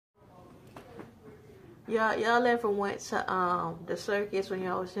Y'all ever went to the circus when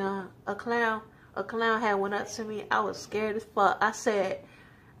y'all was young? A clown had went up to me. I was scared as fuck. I said,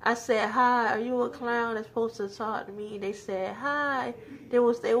 hi, are you a clown that's supposed to talk to me? And they said, hi. It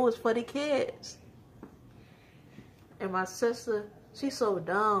was for the kids. And my sister, she's so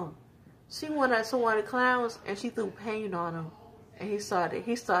dumb. She went up to one of the clowns and she threw paint on him. And he started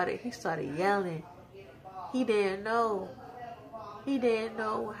yelling. He didn't know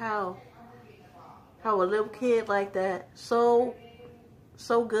how a little kid like that, so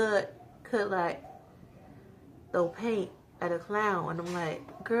good, could like throw paint at a clown. And I'm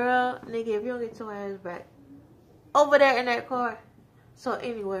like, girl, nigga, if you don't get your ass back over there in that car. So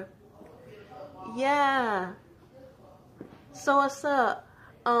anyway, yeah. So what's up?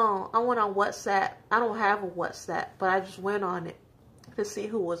 I went on WhatsApp. I don't have a WhatsApp, but I just went on it to see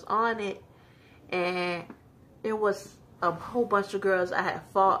who was on it, and it was a whole bunch of girls I had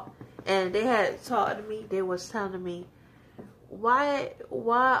fought, and they had talked to me. They was telling me, why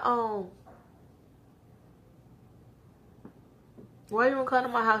you gonna come to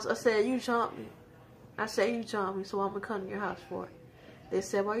my house? I said, you jumped me. So I'm gonna come to your house for it. They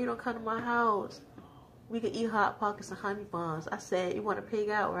said, why you don't come to my house? We could eat Hot Pockets and honey buns. I said, you want to pig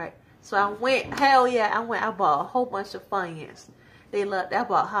out, right? So I went, hell yeah, I bought a whole bunch of Funyuns. I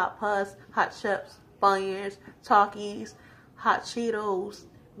bought Hot Puffs, Hot Chips, Funyuns, Talkies, Hot Cheetos.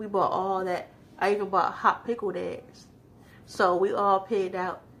 We bought all that. I even bought hot pickled eggs. So we all pigged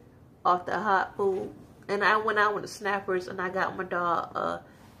out off the hot food. And I went out with the Snappers and I got my dog,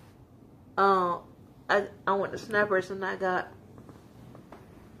 I went to Snappers and I got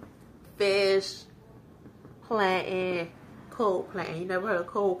fish, plantain, cold plantain. You never heard of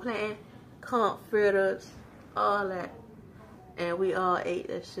cold plantain? Comp fritters, all that. And we all ate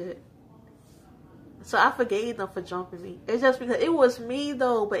that shit. So I forgave them for jumping me. It's just because it was me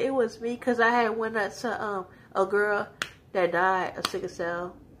though, but it was me because I had went up to a girl that died of sickle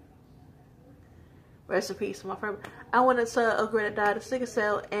cell. Rest in peace, my friend. I went up to a girl that died of sickle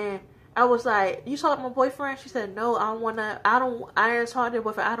cell, and I was like, "You talked to my boyfriend?" She said, "No, I didn't talk to your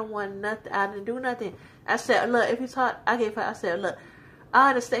boyfriend. I don't want nothing. I didn't do nothing." I said, "Look, if you talk," I said, "Look, I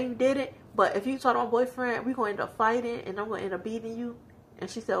understand you did it, but if you talk to my boyfriend, we're going to end up fighting, and I'm going to end up beating you." And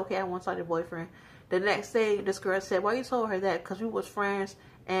she said, "Okay, I want to talk to your boyfriend." The next day, this girl said, "Why you told her that?" Because we was friends,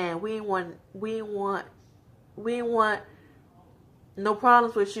 and we ain't want no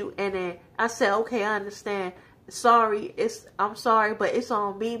problems with you. And then I said, "Okay, I understand. I'm sorry, but it's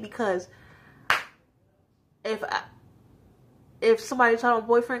on me because if somebody told my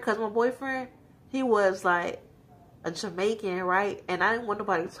boyfriend, because my boyfriend, he was like a Jamaican, right? And I didn't want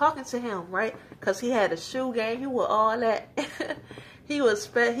nobody talking to him, right? Because he had a shoe game, he was all that. he was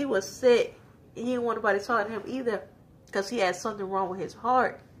sick. He didn't want nobody talking to him either because he had something wrong with his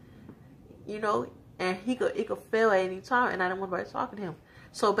heart, you know, and it could fail at any time, and I didn't want nobody talking to him.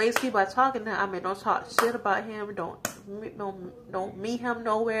 So basically, by talking to him, I mean, don't talk shit about him. Don't meet him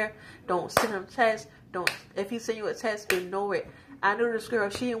nowhere. Don't send him texts. If he send you a text, ignore it. I knew this girl,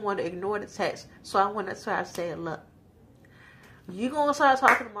 she didn't want to ignore the text, so I went to her and said, "Look, you gonna start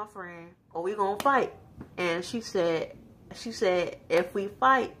talking to my friend, or we gonna fight." And she said, "If we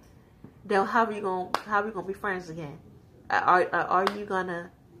fight, then how we gonna be friends again? Are you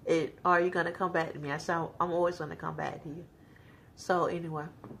gonna come back to me?" I said, "I'm always gonna come back to you." So anyway,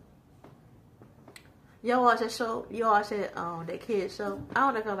 y'all watch that show? Y'all watch that kid show? I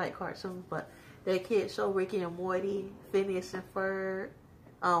don't know if I like cartoons, but that kid show, Ricky and Morty, Phineas and Ferb,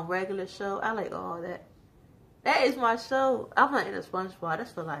 regular show. I like all that. That is my show. I'm not into SpongeBob.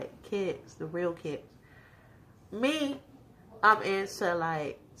 That's for like kids, the real kids. Me, I'm into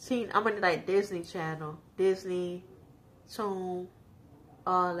like I'm into like Disney Channel, Disney, Toon,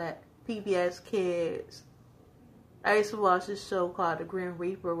 all that, PBS Kids. I used to watch this show called The Grim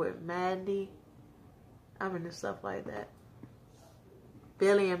Reaper with Mandy. I'm into stuff like that.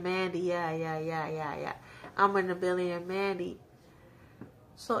 Billy and Mandy, yeah. I'm into Billy and Mandy.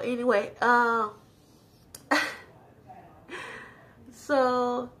 So anyway,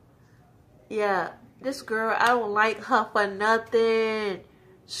 so yeah, this girl, I don't like her for nothing.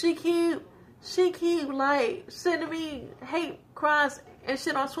 She keep like sending me hate crimes and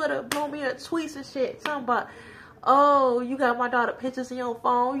shit on Twitter, blowing me up tweets and shit, talking about, "Oh, you got my daughter pictures in your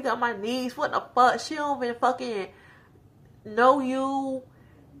phone. You got my niece. What the fuck? She don't even fucking know you.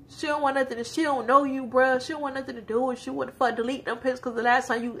 She don't want nothing. She don't know you, bruh. She don't want nothing to do with you. What the fuck? Delete them pictures. Because the last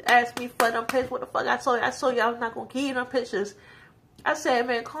time you asked me for them pictures, what the fuck? I told you I was not gonna give you them pictures." I said,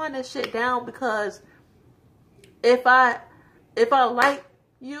 man, calm this shit down, because if I like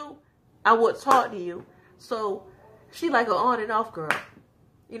you, I would talk to you. So she like an on and off girl.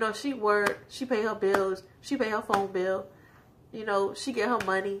 You know, she work, she pay her bills, she pay her phone bill. You know, she get her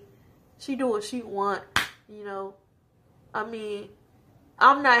money. She do what she want. You know, I mean,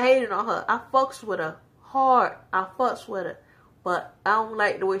 I'm not hating on her. I fucks with her hard. I fucks with her. But I don't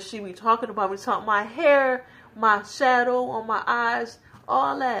like the way she be talking about me, talking my hair, my shadow on my eyes,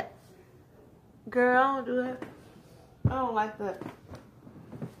 all that. Girl, I don't do that. I don't like that.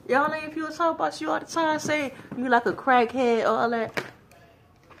 Y'all ain't people talk about you all the time, saying you like a crackhead, all that.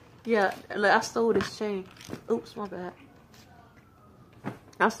 Yeah, look, I stole this chain. Oops, my bad.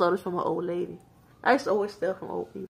 I stole this from an old lady. I used to always steal from old people.